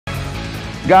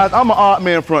Guys, I'm an odd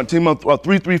man front team, a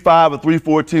 3-3-5, a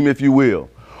 3-4 team, if you will.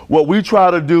 What we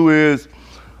try to do is,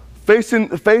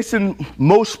 facing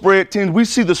most spread teams, we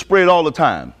see the spread all the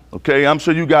time. Okay, I'm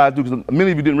sure you guys do, because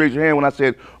many of you didn't raise your hand when I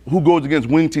said who goes against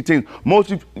wing T teams.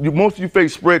 Most of you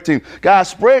face spread teams. Guys,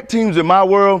 spread teams in my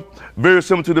world, very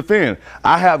similar to defend.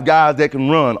 I have guys that can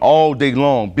run all day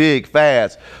long, big,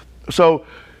 fast. So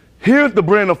here's the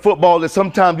brand of football that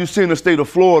sometimes you see in the state of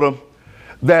Florida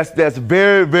that's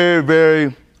very, very,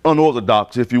 very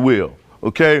unorthodox, if you will.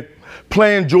 Okay,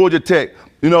 playing Georgia Tech.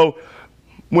 You know,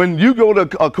 when you go to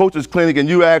a coach's clinic and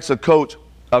you ask a coach,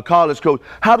 a college coach,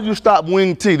 how do you stop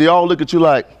wing T? They all look at you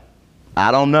like, I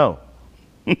don't know.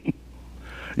 You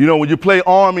know, when you play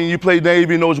Army and you play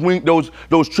Navy and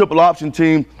those triple option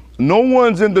teams, no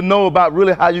one's in the know about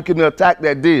really how you can attack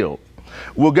that deal.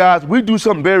 Well, guys, we do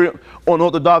something very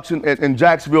unorthodox in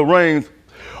Jacksonville Raines.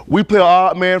 We play an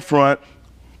odd man front,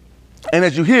 and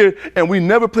as you hear, and we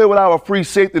never play with our free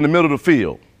safety in the middle of the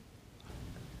field.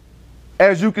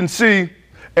 As you can see,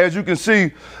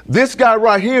 this guy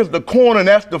right here is the corner, and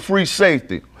that's the free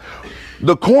safety.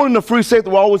 The corner and the free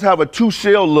safety will always have a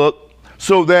two-shell look,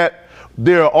 so that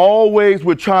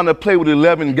we're trying to play with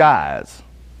 11 guys.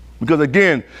 Because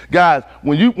again, guys,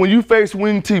 when you face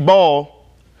wing T ball,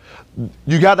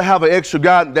 you got to have an extra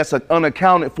guy that's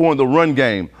unaccounted for in the run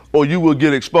game, or you will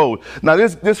get exposed. Now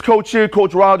this coach here,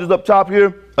 Coach Rogers up top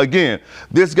here, again,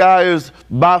 this guy is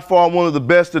by far one of the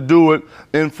best to do it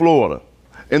in Florida,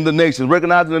 in the nation,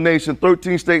 recognizing the nation,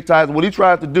 13 state titles. What he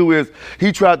tried to do is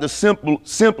he tried to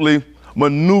simply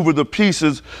maneuver the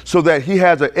pieces so that he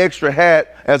has an extra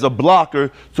hat as a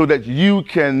blocker so that you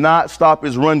cannot stop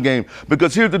his run game.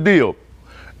 Because here's the deal.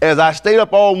 As I stayed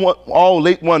up all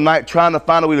late one night trying to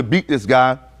find a way to beat this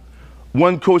guy,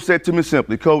 one coach said to me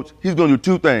simply, Coach, he's going to do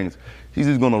two things. He's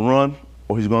either going to run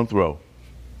or he's going to throw.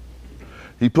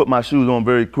 He put my shoes on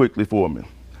very quickly for me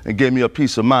and gave me a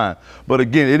peace of mind. But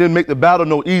again, it didn't make the battle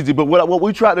no easy. But what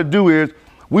we try to do is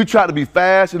we try to be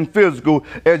fast and physical.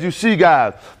 As you see,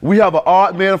 guys, we have an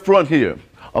odd man front here,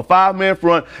 a 5-man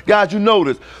front. Guys, you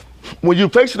notice, when you're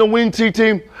facing a wing T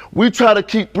team, we try to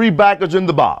keep 3 backers in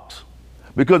the box.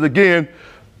 Because again,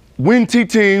 wing T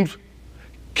teams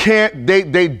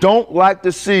they don't like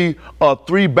to see a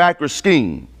 3-backer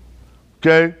scheme.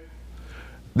 Okay?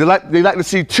 They like to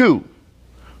see 2.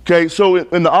 Okay, so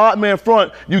in the odd man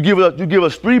front, you give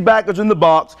us 3 backers in the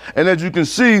box, and as you can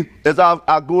see, as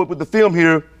I'll go up with the film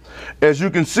here, as you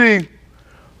can see,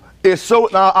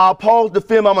 now I'll pause the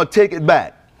film, I'm gonna take it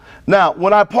back. Now,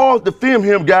 when I pause the film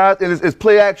here, guys, and it's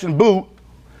play action boot,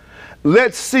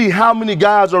 let's see how many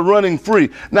guys are running free.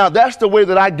 Now, that's the way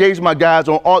that I gauge my guys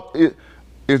on,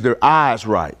 is their eyes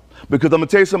right? Because I'm gonna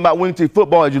tell you something about wing T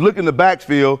football. As you look in the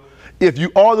backfield, if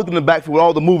you are looking in the backfield with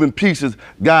all the moving pieces,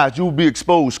 guys, you'll be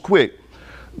exposed quick.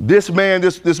 This man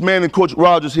and Coach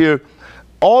Rogers here,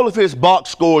 all of his box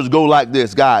scores go like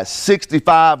this, guys: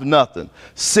 65-0,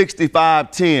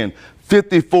 65-10,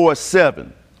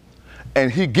 54-7.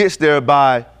 And he gets there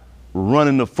by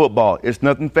running the football. It's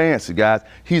nothing fancy, guys.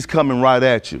 He's coming right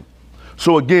at you.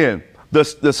 So again,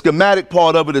 the schematic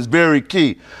part of it is very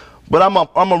key. But I'm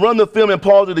gonna run the film and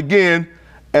pause it again,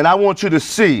 and I want you to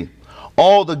see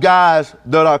all the guys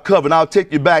that are covered. I'll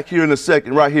take you back here in a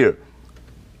second, right here.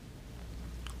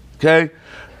 Okay?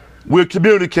 We're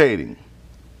communicating.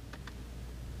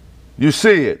 You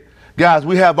see it. Guys,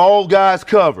 we have all guys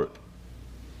covered.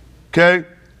 Okay?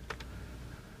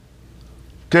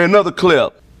 Okay, another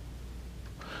clip.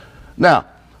 Now,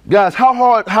 guys,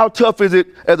 how tough is it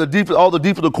as all the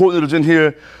defensive coordinators in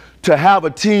here to have a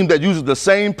team that uses the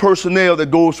same personnel that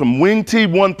goes from wing T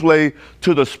one play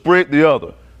to the sprint the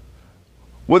other?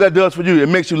 What that does for you, it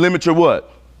makes you limit your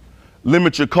what?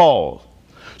 Limit your calls.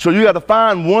 So you got to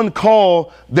find one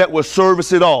call that will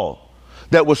service it all,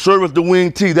 that will service the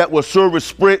wing T, that will service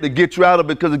sprint to get you out of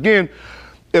it. Because again,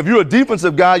 if you're a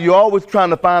defensive guy, you're always trying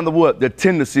to find the what? The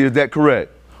tendency. Is that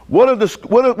correct? What are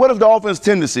the offense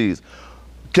tendencies?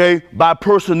 Okay, by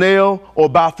personnel or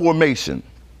by formation?